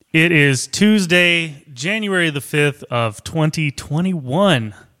It is Tuesday, January the 5th of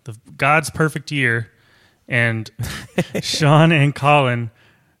 2021, God's perfect year, and Sean and Colin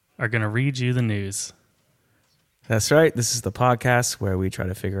are going to read you the news. That's right. This is the podcast where we try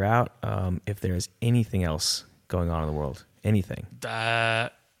to figure out if there's anything else going on in the world. Anything. I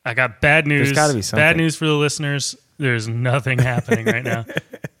got bad news. There's got to be something. Bad news for the listeners. There's nothing happening right now.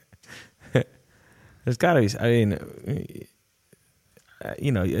 There's got to be. I mean,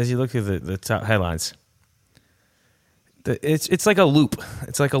 as you look through the top headlines, it's like a loop.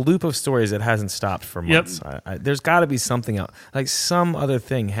 It's like a loop of stories that hasn't stopped for months. Yep. There's got to be something else. Like some other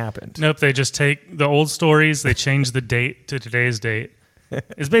thing happened. Nope, they just take the old stories, they change the date to today's date.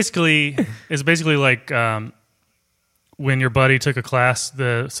 It's basically like when your buddy took a class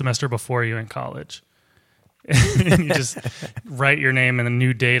the semester before you in college. And you just write your name and a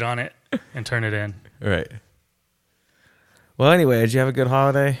new date on it and turn it in. Right. Well, anyway, did you have a good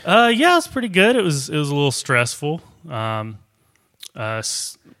holiday? Yeah, it was pretty good. It was a little stressful.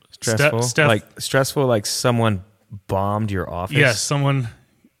 Stressful? Stressful like someone bombed your office? Yes, someone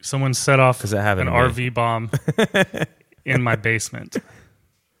set off an happened RV bomb in my basement.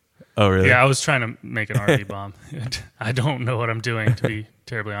 Oh, really? Yeah, I was trying to make an RV bomb. I don't know what I'm doing, to be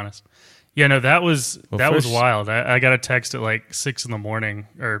terribly honest. Yeah, no, that was wild. I got a text at like 6 in the morning,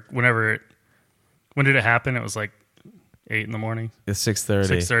 or when did it happen? It was like 8 in the morning. It's 6:30.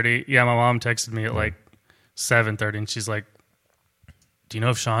 6:30. Yeah, my mom texted me at like 7:30, and she's like, "Do you know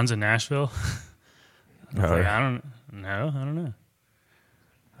if Sean's in Nashville?" I was like, I don't know.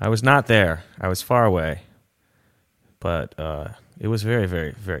 I was not there. I was far away, but it was very,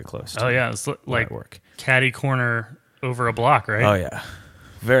 very, very close. Oh yeah, it's like work. Catty corner over a block, right? Oh yeah,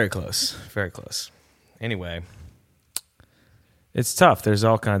 very close, very close. Anyway, it's tough. There's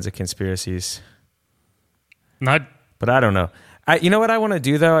all kinds of conspiracies. But I don't know. You know what I want to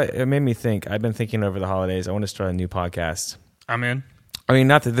do, though? It made me think. I've been thinking over the holidays. I want to start a new podcast. I'm in. I mean,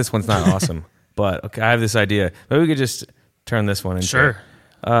 not that this one's not awesome, but okay, I have this idea. Maybe we could just turn this one into... Sure.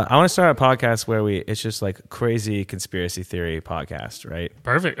 I want to start a podcast where it's just like crazy conspiracy theory podcast, right?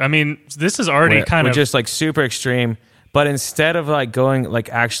 Perfect. I mean, this is already we're just like super extreme, but instead of like going, like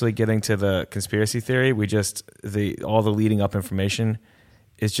actually getting to the conspiracy theory, we just, all the leading up information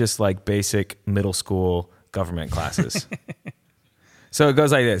is just like basic middle school government classes. So it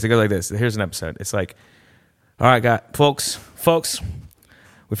goes like this. Here's an episode. It's like, all right, folks,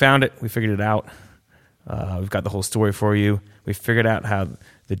 we found it. We figured it out. We've got the whole story for you. We figured out how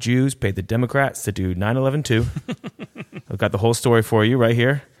the Jews paid the Democrats to do 9/11 too. We've got the whole story for you right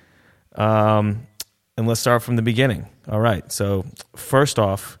here. And let's start from the beginning. All right. So first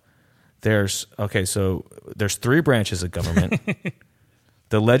off, there's 3 branches of government.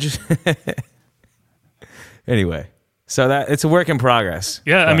 Anyway, so that it's a work in progress.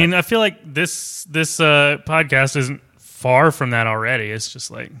 Yeah, I mean, I feel like this podcast isn't far from that already. It's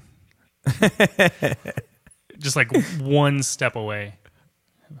just like one step away.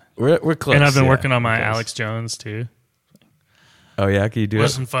 We're close. And I've been working on my Alex Jones too. Oh yeah, can you do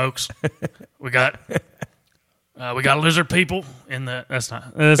Listen, folks, we got lizard people in the. That's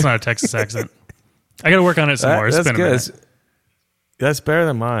not a Texas accent. I got to work on it some more. It's been a minute. That's better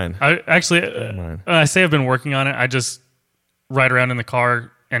than mine. I say I've been working on it. I just ride around in the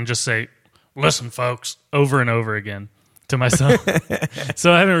car and just say, "Listen, folks," over and over again to myself.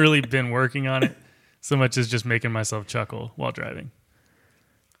 So I haven't really been working on it so much as just making myself chuckle while driving.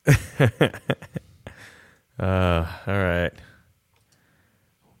 All right.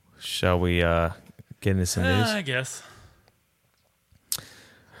 Shall we get into some news? I guess.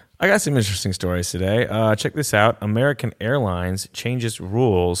 I got some interesting stories today. Check this out. American Airlines changes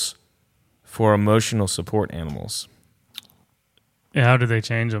rules for emotional support animals. Yeah, how did they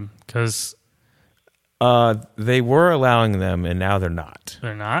change them? Because they were allowing them, and now they're not.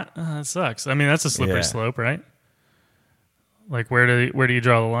 They're not? That sucks. I mean, that's a slippery slope, right? Like, where do you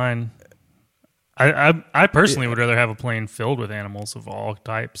draw the line? I personally would rather have a plane filled with animals of all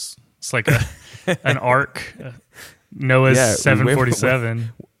types. It's like an Ark, Noah's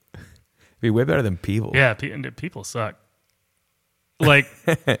 747. Be way better than people. Yeah, people suck. Like,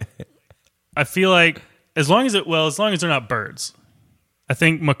 I feel like as long as they're not birds. I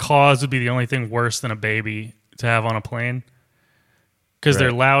think macaws would be the only thing worse than a baby to have on a plane because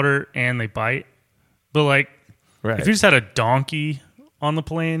they're louder and they bite. But like, if you just had a donkey on the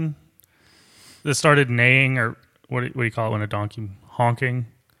plane that started neighing, or what do you call it when a donkey honking?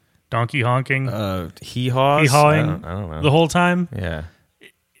 Donkey honking? Hee-haws? Hee-hawing? I don't know. The whole time? Yeah.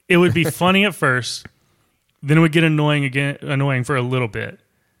 It would be funny at first, then it would get annoying for a little bit.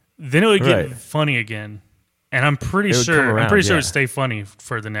 Then it would get funny again, And I'm pretty It would come sure around, it'd stay funny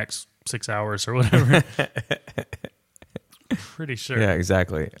for the next 6 hours or whatever. Pretty sure. Yeah,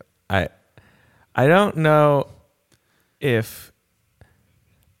 exactly. I don't know if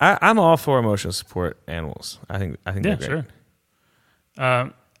I'm all for emotional support animals. I think Yeah, they're great.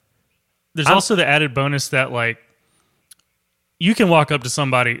 sure. There's also the added bonus that like you can walk up to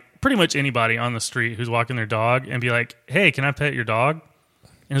somebody, pretty much anybody on the street who's walking their dog, and be like, "Hey, can I pet your dog?"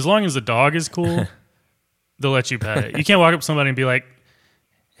 And as long as the dog is cool, they'll let you pet it. You can't walk up to somebody and be like,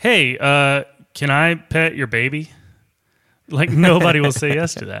 "Hey, can I pet your baby?" Like nobody will say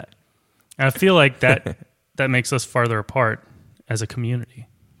yes to that. And I feel like that makes us farther apart as a community.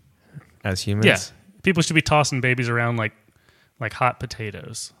 As humans, Yeah, people should be tossing babies around like hot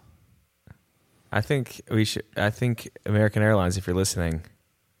potatoes. I think we should. I think American Airlines, if you're listening,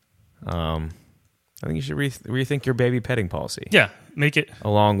 I think you should rethink your baby petting policy. Yeah, make it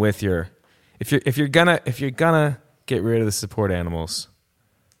Along with your, if you're gonna get rid of the support animals,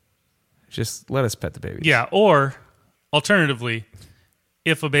 just let us pet the babies. Yeah, or alternatively,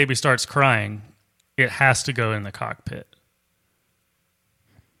 if a baby starts crying, it has to go in the cockpit.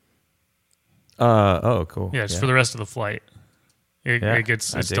 Oh, cool. Yeah, just for the rest of the flight. It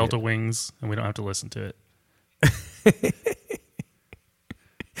gets I its dig Delta it. wings, and we don't have to listen to it.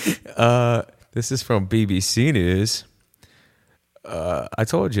 This is from BBC News. I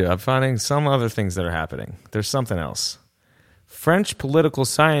told you, I'm finding some other things that are happening. There's something else. French political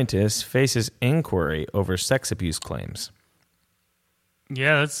scientist faces inquiry over sex abuse claims.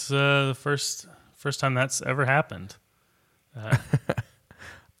 Yeah, that's the first time that's ever happened.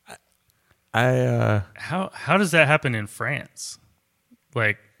 How does that happen in France?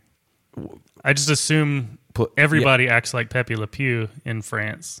 Like, I just assume everybody acts like Pepe Le Pew in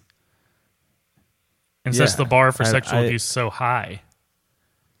France, and sets the bar for sexual abuse so high.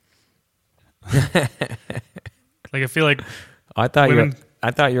 Like, I feel like I thought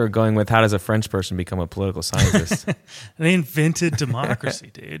you were going with, how does a French person become a political scientist? they invented democracy,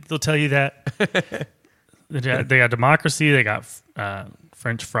 dude. They'll tell you that. They got democracy. They got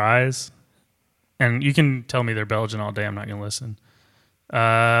French fries. And you can tell me they're Belgian all day. I'm not going to listen.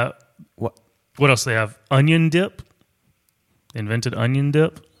 What else do they have? Onion dip. They invented onion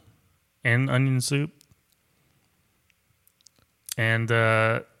dip and onion soup. And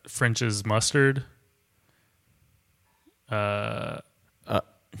French's mustard. I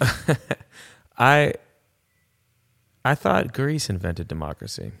thought Greece invented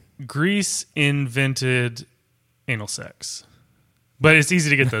democracy. Greece invented anal sex. But it's easy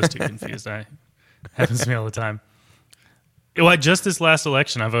to get those two confused. Happens to me all the time. Well, just this last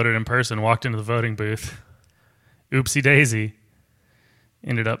election, I voted in person, walked into the voting booth. Oopsie daisy.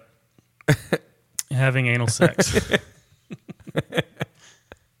 Ended up having anal sex.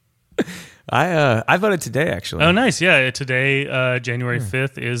 I voted today, actually. Oh, nice. Yeah, today, January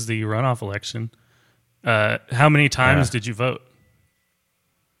 5th, is the runoff election. How many times did you vote?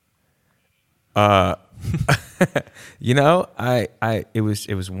 You know, it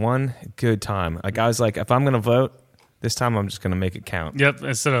was one good time. Like, I was like, if I'm gonna vote this time, I'm just gonna make it count. Yep.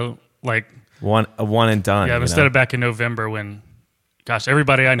 Instead of like one and done. Yeah. Instead of back in November when, gosh,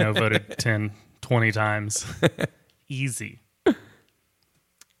 everybody I know voted 10, 20 times. Easy.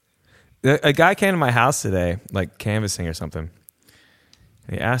 A guy came to my house today, like canvassing or something.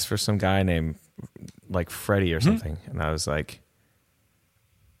 And he asked for some guy named like Freddie or something, and I was like,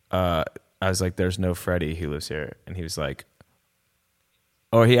 there's no Freddie who lives here. And he was like,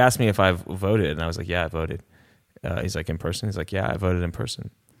 oh, he asked me if I voted. And I was like, yeah, I voted. He's like, in person? He's like, yeah, I voted in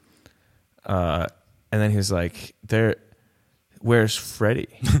person. And then he was like, where's Freddie?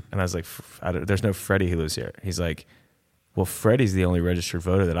 And I was like, there's no Freddie who lives here. He's like, well, Freddie's the only registered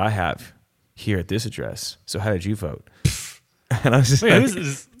voter that I have here at this address. So how did you vote? And I was just like,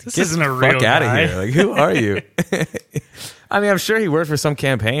 this isn't a real fuck guy. out of here. Like, who are you? I mean, I'm sure he worked for some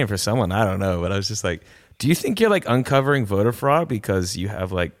campaign for someone. I don't know. But I was just like, do you think you're like uncovering voter fraud because you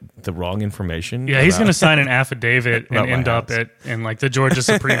have like the wrong information? Yeah, he's going to sign an affidavit and About my end up house. in like the Georgia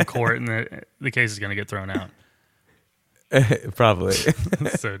Supreme Court, and the case is going to get thrown out. Probably.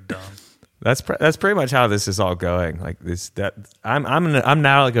 That's so dumb. That's pretty much how this is all going. Like I'm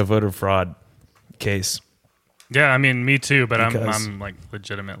now like a voter fraud case. Yeah, I mean, me too, but Because- I'm like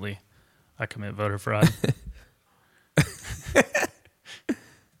legitimately, I commit voter fraud.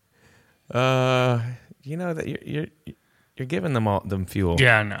 You know that you're giving them fuel.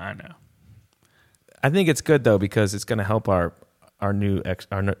 Yeah, no, I know. I think it's good though because it's going to help our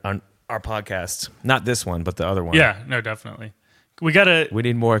podcast. Not this one, but the other one. Yeah, no, definitely. We We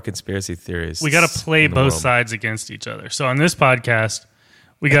need more conspiracy theories. gotta play both sides against each other. So on this podcast,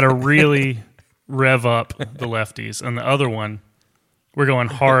 we gotta really rev up the lefties, and the other one, we're going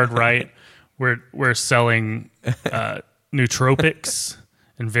hard right. We're selling nootropics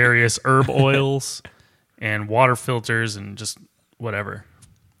and various herb oils and water filters and just whatever,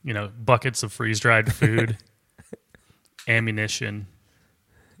 buckets of freeze dried food, ammunition.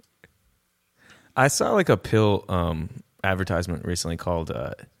 I saw like a pill advertisement recently called.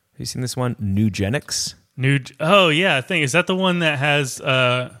 Have you seen this one? Nugenics. Oh yeah, I think is that the one that has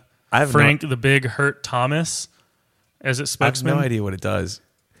Frank the Big Hurt Thomas as its spokesman? I have no idea what it does,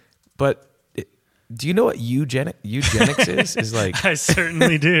 but do you know what eugenics is? Is like I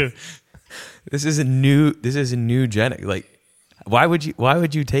certainly do. This is a nugenic. Like, why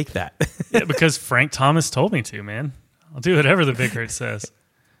would you take that? Yeah, because Frank Thomas told me to, man. I'll do whatever the Big Hurt says.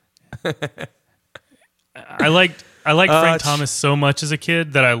 I liked Frank Thomas so much as a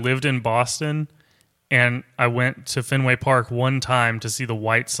kid that I lived in Boston, and I went to Fenway Park one time to see the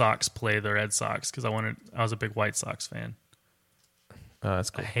White Sox play the Red Sox because I was a big White Sox fan. Oh, that's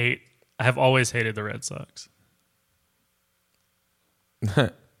cool. I have always hated the Red Sox.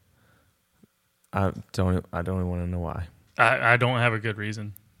 I don't even want to know why. I don't have a good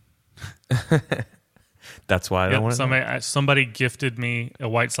reason. That's why I don't want to know. Somebody gifted me a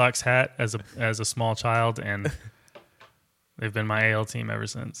White Sox hat as a small child, and they've been my AL team ever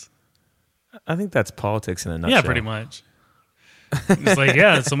since. I think that's politics in a nutshell. Yeah, pretty much. It's like,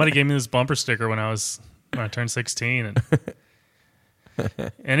 yeah, somebody gave me this bumper sticker when I turned 16,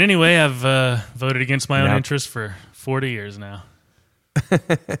 and anyway, I've voted against my own interests for 40 years now.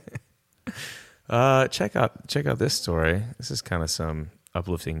 Check out this story. This is kind of some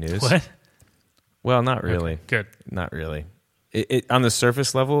uplifting news. What? Well, not really. Okay, good. Not really. It on the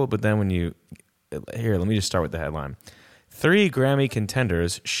surface level, but then let me just start with the headline. 3 Grammy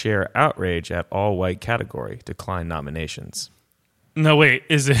contenders share outrage at all-white category, decline nominations. No, wait.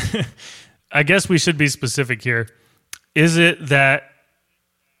 Is it? I guess we should be specific here. Is it that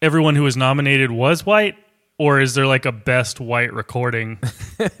everyone who was nominated was white, or is there like a best white recording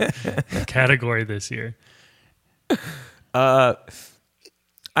category this year?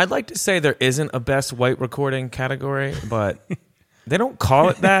 I'd like to say there isn't a best white recording category, but they don't call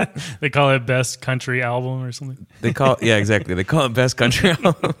it that. They call it best country album or something. Yeah, exactly. They call it best country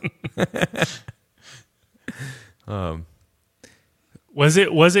album. Was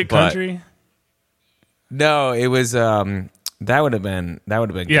it country? No, it was. That would have been. Yeah,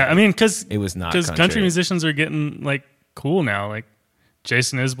 good. I mean, because it was not because country musicians are getting like cool now, like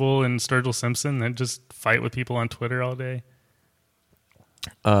Jason Isbell and Sturgill Simpson that just fight with people on Twitter all day.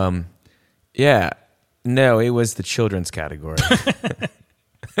 Yeah. No, it was the children's category.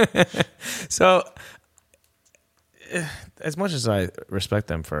 So, as much as I respect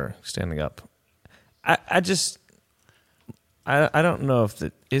them for standing up, I don't know if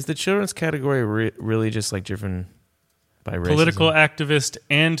is the children's category really just like driven by racism? Political activist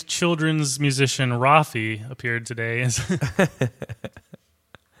and children's musician Rafi appeared today.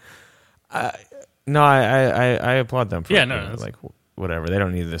 No, I applaud them for no, like whatever. They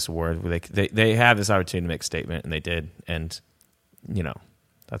don't need this award. They have this opportunity to make a statement, and they did, and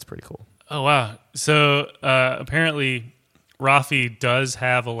that's pretty cool. Oh wow! So apparently, Rafi does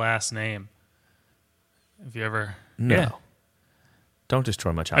have a last name. Have you ever? No. Yeah. Don't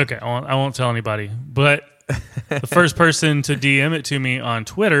destroy my child. Okay, I won't tell anybody. But the first person to DM it to me on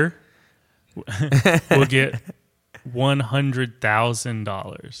Twitter will get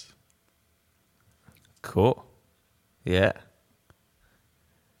 $100,000. Cool. Yeah.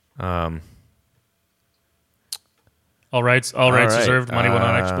 All rights reserved. Money will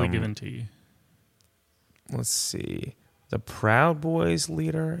not actually be given to you. Let's see. The Proud Boys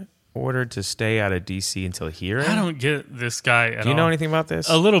leader ordered to stay out of D.C. until hearing. I don't get this guy at all. Do you know anything about this?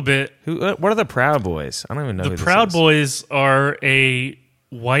 A little bit. What are the Proud Boys? I don't even know who this is. The Proud Boys are a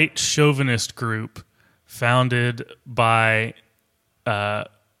white chauvinist group founded by one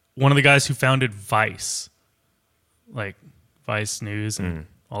of the guys who founded Vice, like Vice News and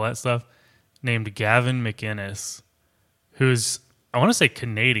all that stuff, named Gavin McInnes, who's, I want to say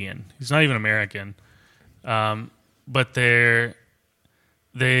Canadian. He's not even American. But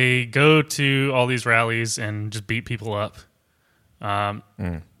they go to all these rallies and just beat people up.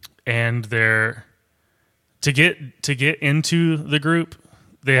 And they're to get into the group,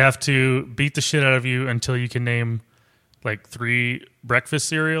 they have to beat the shit out of you until you can name like 3 breakfast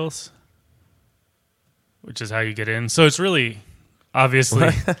cereals, which is how you get in. So it's really obviously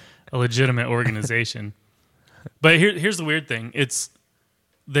a legitimate organization. But here's the weird thing. It's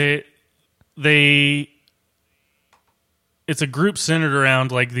a group centered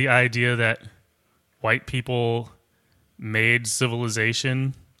around like the idea that white people made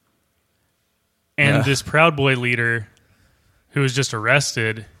civilization And this Proud Boy leader who was just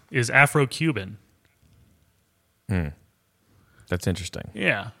arrested is Afro-Cuban. That's interesting.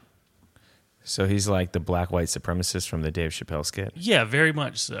 Yeah. So he's like the black white supremacist from the Dave Chappelle skit. Yeah, very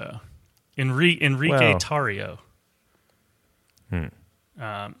much so. Enrique Well. Tarrio.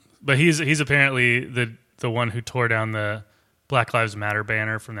 But he's apparently the one who tore down the Black Lives Matter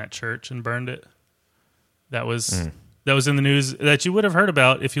banner from that church and burned it. That was in the news that you would have heard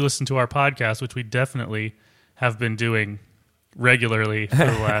about if you listened to our podcast, which we definitely have been doing regularly for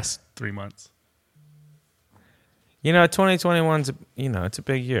the last 3 months. 2021's it's a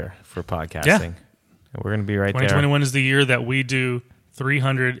big year for podcasting. Yeah. We're going to be right 2021 is the year that we do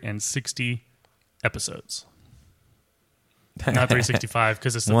 360 episodes. Not 365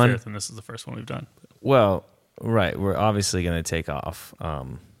 because it's the fifth and this is the first one we've done. Well, right. We're obviously going to take off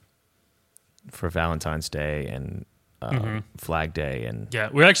for Valentine's Day and Flag Day and Yeah,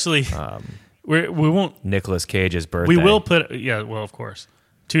 we're actually we won't. Nicolas Cage's birthday. We will put well, of course,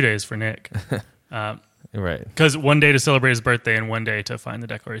 2 days for Nick, right. because one day to celebrate his birthday and one day to find the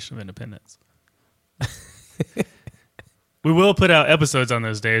Declaration of Independence. We will put out episodes on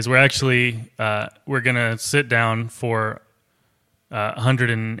those days. We're actually we're gonna sit down for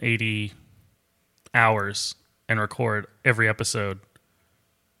 180 hours and record every episode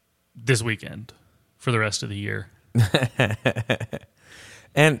this weekend for the rest of the year.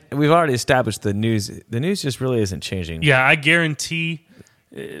 And we've already established the news. The news just really isn't changing. Yeah, I guarantee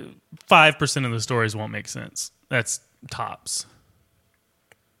 5% of the stories won't make sense. That's tops.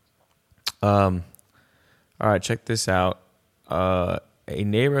 All right, check this out. A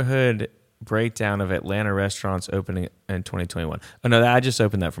neighborhood breakdown of Atlanta restaurants opening in 2021. Oh, no, I just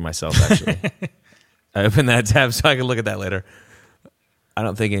opened that for myself, actually. I opened that tab so I can look at that later. I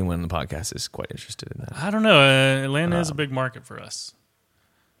don't think anyone in the podcast is quite interested in that. I don't know. Atlanta is a big market for us.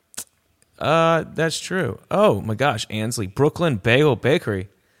 That's true. Oh, my gosh, Ansley. Brooklyn Bagel Bakery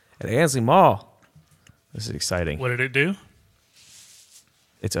at Ansley Mall. This is exciting. What did it do?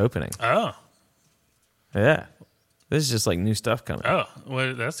 It's opening. Oh. Yeah. This is just like new stuff coming. Oh,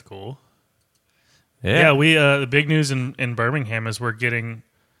 well, that's cool. Yeah. We the big news in Birmingham is we're getting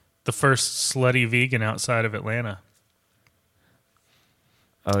the first slutty vegan outside of Atlanta.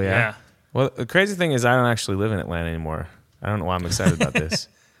 Oh, yeah? Yeah. Well, the crazy thing is I don't actually live in Atlanta anymore. I don't know why I'm excited about this.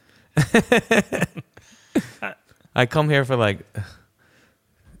 I come here for like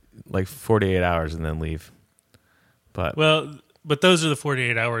 48 hours and then leave. But those are the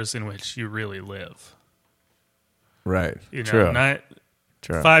 48 hours in which you really live. right. True. Not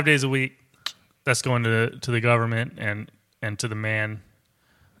True. 5 days a week. That's going to the government and to the man,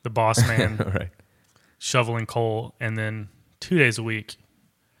 the boss man, Right. shoveling coal, and then 2 days a week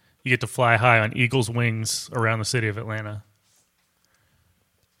you get to fly high on eagle's wings around the city of Atlanta.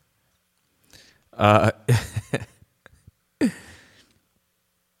 I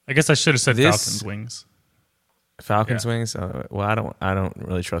guess I should have said Falcon's wings. Falcon's wings? Well, I don't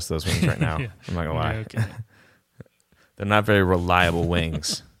really trust those wings right now. Yeah. I'm not gonna lie. Okay. They're not very reliable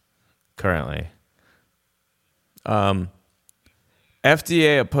wings currently.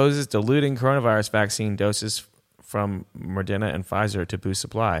 FDA opposes diluting coronavirus vaccine doses from Moderna and Pfizer to boost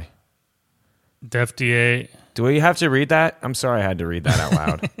supply. The FDA. Do we have to read that? I'm sorry I had to read that out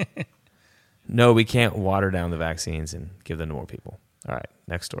loud. No, we can't water down the vaccines and give them to more people. All right,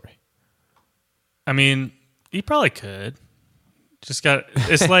 next story. I mean, you probably could.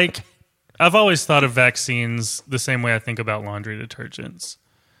 It's like, I've always thought of vaccines the same way I think about laundry detergents.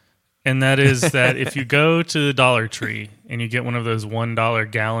 And that is that if you go to the Dollar Tree and you get one of those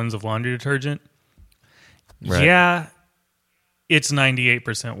 $1 gallons of laundry detergent, Right. yeah, it's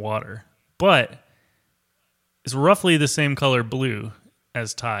 98% water. But it's roughly the same color blue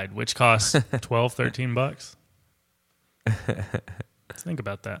as Tide, which costs $12, $13. Let's think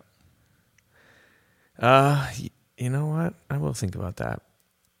about that. You know what? I will think about that.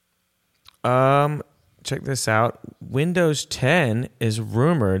 Check this out. Windows 10 is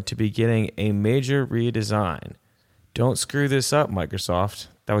rumored to be getting a major redesign. Don't screw this up, Microsoft.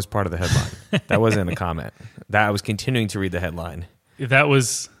 That was part of the headline. That wasn't a comment. That I was continuing to read the headline That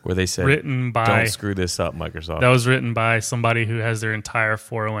was where they said, written by "Don't screw this up, Microsoft." That was written by somebody who has their entire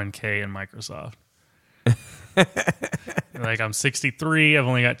 401k in Microsoft. Like, I'm 63. I've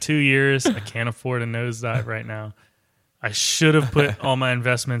only got 2 years. I can't afford a nosedive right now. I should have put all my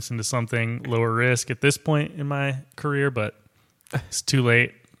investments into something lower risk at this point in my career, but it's too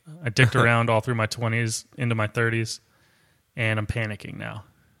late. I dicked around all through my 20s into my 30s, and I'm panicking now.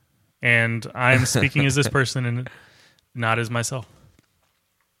 And I'm speaking as this person and not as myself.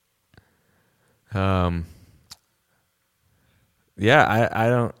 Yeah, I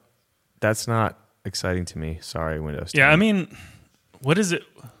don't. That's not exciting to me. Sorry, Windows 10. Yeah, I mean, what is it?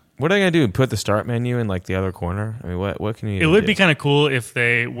 What are they going to do? Put the start menu in like the other corner? I mean, what can you It would do? be kind of cool if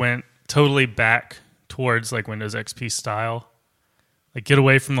they went totally back towards like Windows XP style. Like get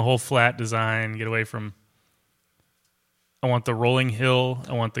away from the whole flat design, get away from I want the rolling hill,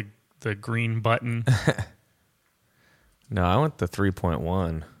 I want the green button. No, I want the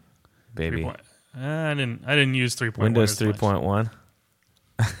 3.1, baby. I didn't use 3.1. Windows 3.1.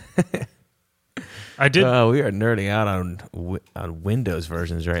 I did. We are nerding out on Windows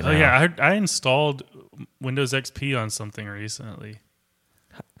versions right now. Oh yeah, I installed Windows XP on something recently.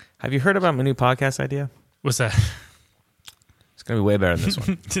 Have you heard about my new podcast idea? What's that? It's going to be way better than this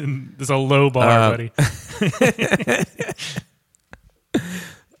one. There's a low bar, buddy.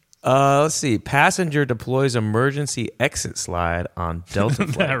 Let's see. Passenger deploys emergency exit slide on Delta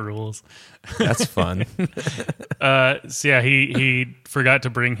flight. That rules. That's fun. So yeah, he forgot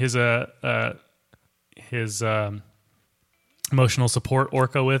to bring his emotional support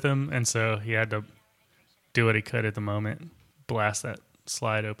orca with him, and so he had to do what he could at the moment, blast that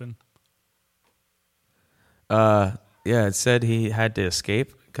slide open. Yeah, it said he had to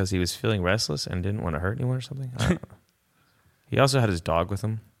escape because he was feeling restless and didn't want to hurt anyone or something. I don't know. He also had his dog with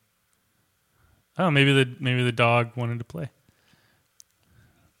him. Oh, maybe the dog wanted to play.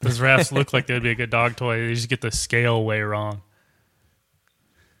 Those rafts look like they'd be a good dog toy. They just get the scale way wrong.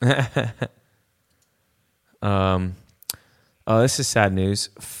 This is sad news.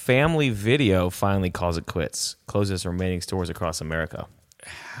 Family Video finally calls it quits. Closes remaining stores across America.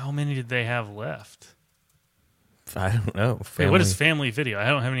 How many did they have left? I don't know. Wait, what is Family Video? I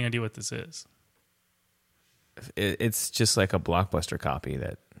don't have any idea what this is. It's just like a Blockbuster copy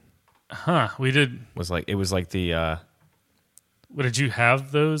that We did. was like the What, did you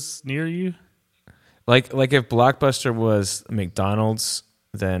have those near you? like if Blockbuster was McDonald's,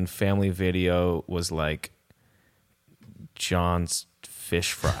 then Family Video was like John's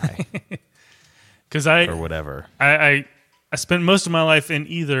fish fry Because or whatever. I spent most of my life in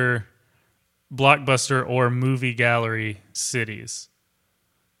either Blockbuster or Movie Gallery cities.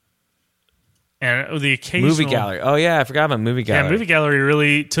 And the occasional Movie Gallery. Oh yeah, I forgot about Movie Gallery. Yeah, Movie Gallery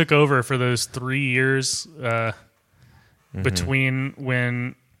really took over for those 3 years between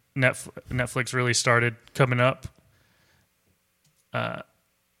when Netflix really started coming up.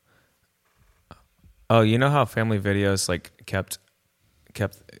 Oh, you know how Family Videos like kept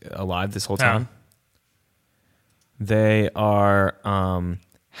alive this whole time? They are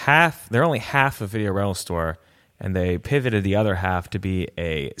they're only half a video rental store, and they pivoted the other half to be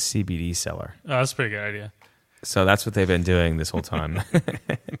a CBD seller. Oh, that's a pretty good idea. So that's what they've been doing this whole time.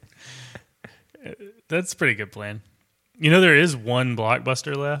 That's a pretty good plan. You know, there is one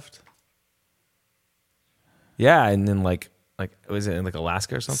Blockbuster left. Yeah, and then like was it in like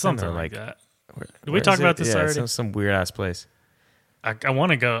Alaska or something? Something or like that. Where, Did we talk about this yeah, already? Some weird ass place. I want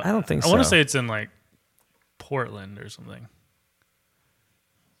to go. I don't think I want to so. say it's in like Portland or something.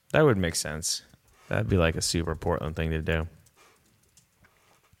 That would make sense. That'd be like a super Portland thing to do.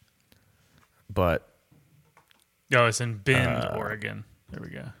 But Oh, it's in Bend, Oregon. There we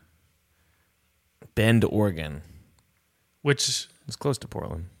go. Bend, Oregon. Which, It's close to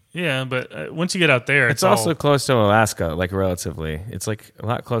Portland. yeah, but once you get out there, It's all also close to Alaska, like relatively. It's like a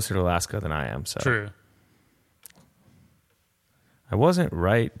lot closer to Alaska than I am. So true. I wasn't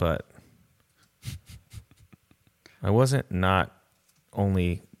right, but I wasn't not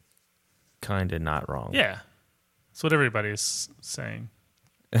only kind of not wrong. Yeah. That's what everybody's saying.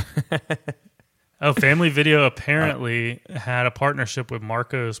 Oh, Family Video apparently had a partnership with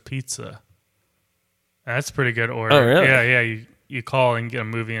Marco's Pizza. That's a pretty good order. Oh, really? Yeah. You call and get a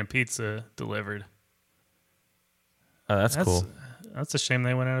movie and pizza delivered. Oh, that's cool. That's a shame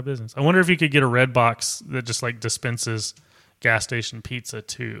they went out of business. I wonder if you could get a red box that just like dispenses gas station pizza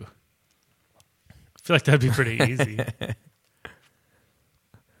too. I feel like that'd be pretty easy.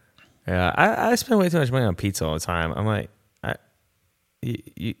 Yeah, I spend way too much money on pizza all the time. I'm like,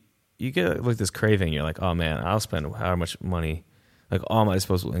 you get like this craving. You're like, oh man, I'll spend how much money, like all my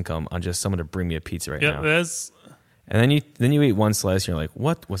disposable income, on just someone to bring me a pizza right now. And then you eat one slice, and you're like,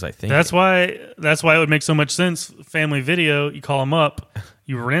 what was I thinking? That's why it would make so much sense. Family Video, you call them up,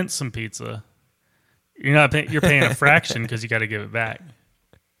 you rent some pizza. You're paying a fraction because you got to give it back.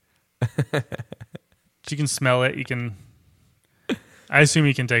 You can smell it. I assume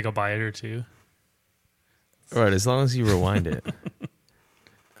you can take a bite or two. Right, as long as you rewind it.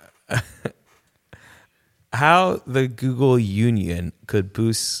 How the Google Union could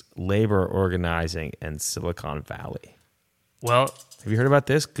boost labor organizing in Silicon Valley. Well, have you heard about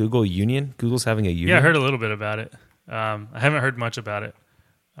this? Google Union? Google's having a union? Yeah, I heard a little bit about it. I haven't heard much about it.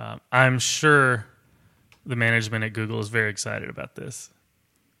 I'm sure the management at Google is very excited about this.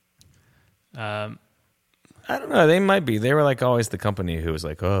 I don't know. They might be. They were like always the company who was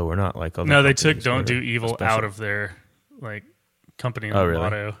like, "Oh, we're not like other." No, they took companies. "Don't We're do evil" special." out of their like company Oh, really?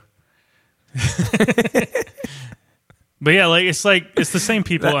 motto. But yeah, it's the same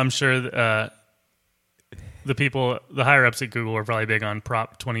people. I'm sure the higher ups at Google are probably big on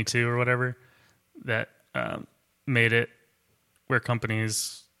Prop 22 or whatever that made it where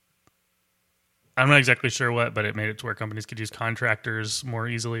companies. I'm not exactly sure what, but it made it to where companies could use contractors more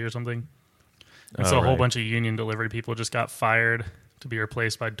easily or something. And so a whole bunch of union delivery people just got fired to be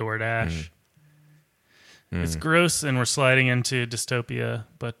replaced by DoorDash. It's gross, and we're sliding into dystopia.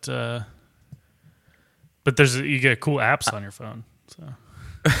 But you get cool apps on your phone. So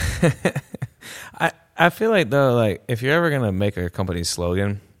I feel like though, like if you're ever gonna make a company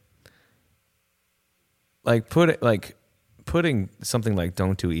slogan, like putting something like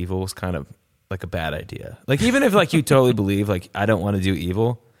 "Don't do evil" is kind of like a bad idea. Like even if like you totally believe like I don't want to do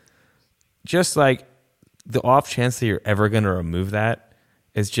evil, just like the off chance that you're ever gonna remove that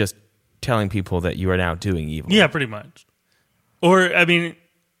is just telling people that you are now doing evil. yeah, pretty much. Or I mean,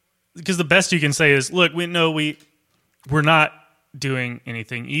 because the best you can say is, look, we're not doing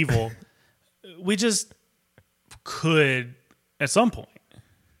anything evil. We just could at some point.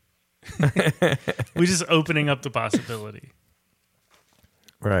 We're just opening up the possibility.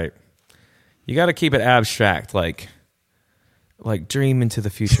 Right. You got to keep it abstract, like dream into the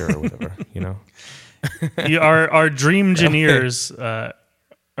future or whatever, you know? Our dream engineers are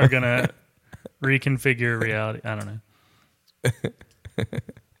going to reconfigure reality. I don't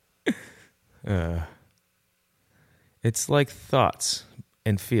know. It's like thoughts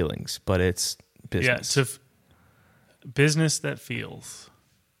and feelings, but it's business. Yeah, business that feels.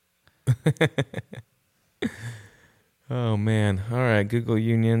 Oh, man. All right, Google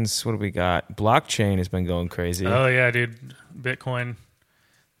unions. What do we got? Blockchain has been going crazy. Oh, yeah, dude. Bitcoin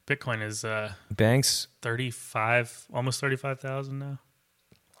is Banks. 35, almost 35,000 now.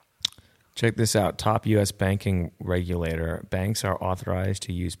 Check this out. Top U.S. banking regulator. Banks are authorized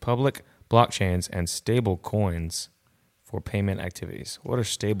to use public blockchains and stable coins for payment activities. What are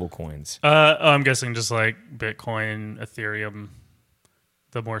stable coins? I'm guessing just like Bitcoin, Ethereum,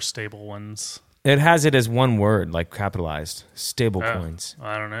 the more stable ones. It has it as one word, like capitalized. Stable coins.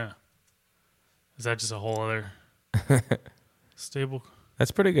 I don't know. Is that just a whole other stable? That's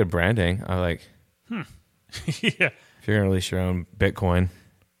pretty good branding. I like. Yeah. If you're gonna release your own Bitcoin,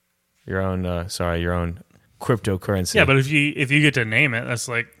 your own cryptocurrency. Yeah, but if you get to name it, it's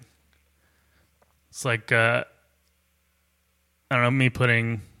like I don't know, me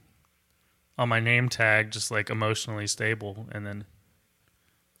putting on my name tag just like emotionally stable, and then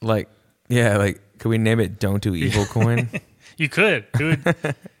like. Yeah, like, could we name it "Don't Do Evil" coin? You could.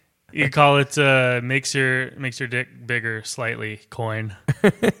 You call it makes your dick bigger slightly coin.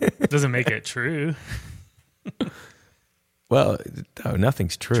 Doesn't make it true. Well, no,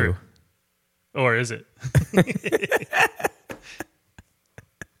 nothing's true. Or is it?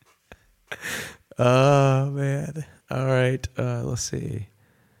 Oh man! All right, let's see.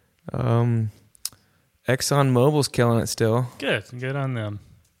 ExxonMobil's killing it still. Good on them.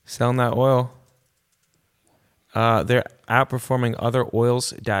 Selling that oil. They're outperforming other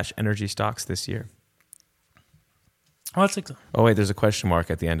oils-energy stocks this year. Oh, that's like Oh, wait, there's a question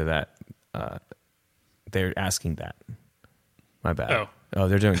mark at the end of that. They're asking that. My bad. Oh,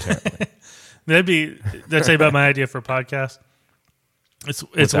 they're doing terribly. That's about my idea for a podcast.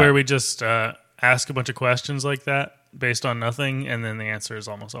 It's where we just ask a bunch of questions like that based on nothing, and then the answer is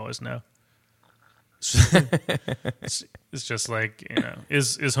almost always no. It's just like,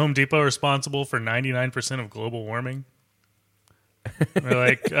 is Home Depot responsible for 99% of global warming? We're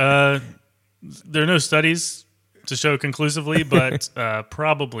like, there are no studies to show conclusively, but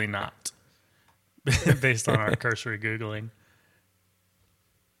probably not, based on our cursory Googling.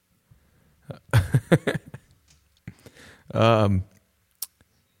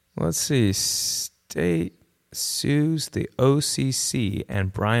 Let's see. State sues the OCC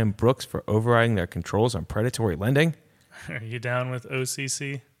and Brian Brooks for overriding their controls on predatory lending. Are you down with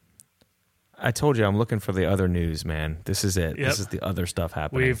OCC? I told you I'm looking for the other news, man. This is it. Yep. This is the other stuff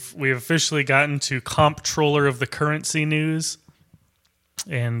happening. We've officially gotten to comptroller of the currency news,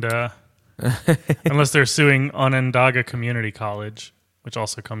 and unless they're suing Onondaga Community College, which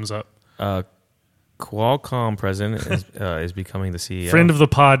also comes up. Qualcomm president is becoming the CEO. Friend of the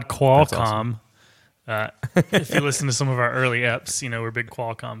pod, Qualcomm. Awesome. If you listen to some of our early eps, we're big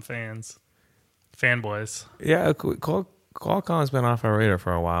Qualcomm fans, fanboys. Yeah, Qualcomm's been off our radar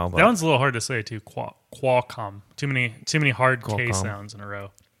for a while. But that one's a little hard to say too. Qualcomm. Too many hard K Qualcomm. sounds in a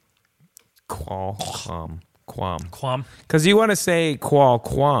row. Qualcomm. Quam. Because you want to say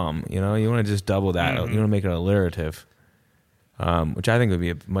Qualcomm, you know, you want to just double that. You want to make it alliterative, which I think would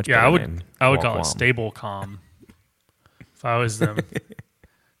be a much better name. I would call it Stablecom if I was them.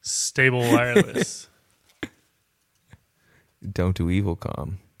 Stable Wireless. Don't do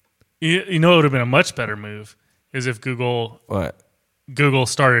Evilcom. You know, it would have been a much better move is if Google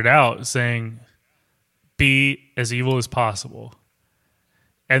started out saying, "Be as evil as possible,"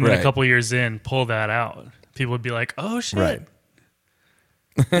 and then a couple years in, pull that out. People would be like, "Oh shit, right.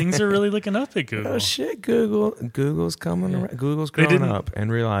 Things are really looking up at Google." Oh shit, Google's coming around. Google's growing up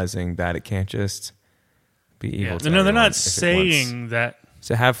and realizing that it can't just be evil. Yeah. No, they're not saying that.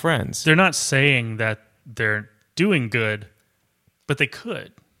 So have friends. They're not saying that they're doing good, but they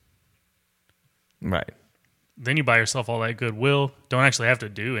could. Right. Then you buy yourself all that goodwill. Don't actually have to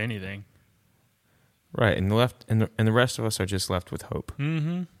do anything. Right, and the rest of us are just left with hope.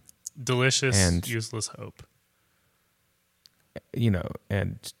 Mm-hmm. Delicious and useless hope. You know,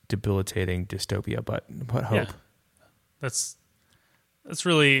 and debilitating dystopia, but hope. Yeah. That's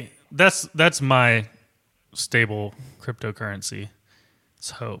my stable cryptocurrency.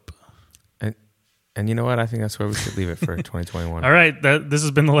 It's hope. And you know what? I think that's where we should leave it for 2021. All right, this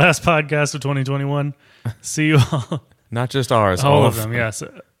has been the last podcast of 2021. See you all. Not just ours, all of them. Yes.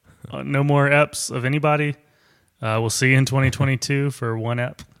 No more EPs of anybody. We'll see you in 2022 for one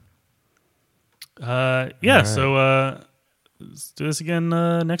EP. Yeah. Right. So let's do this again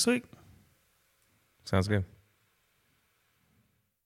next week. Sounds good.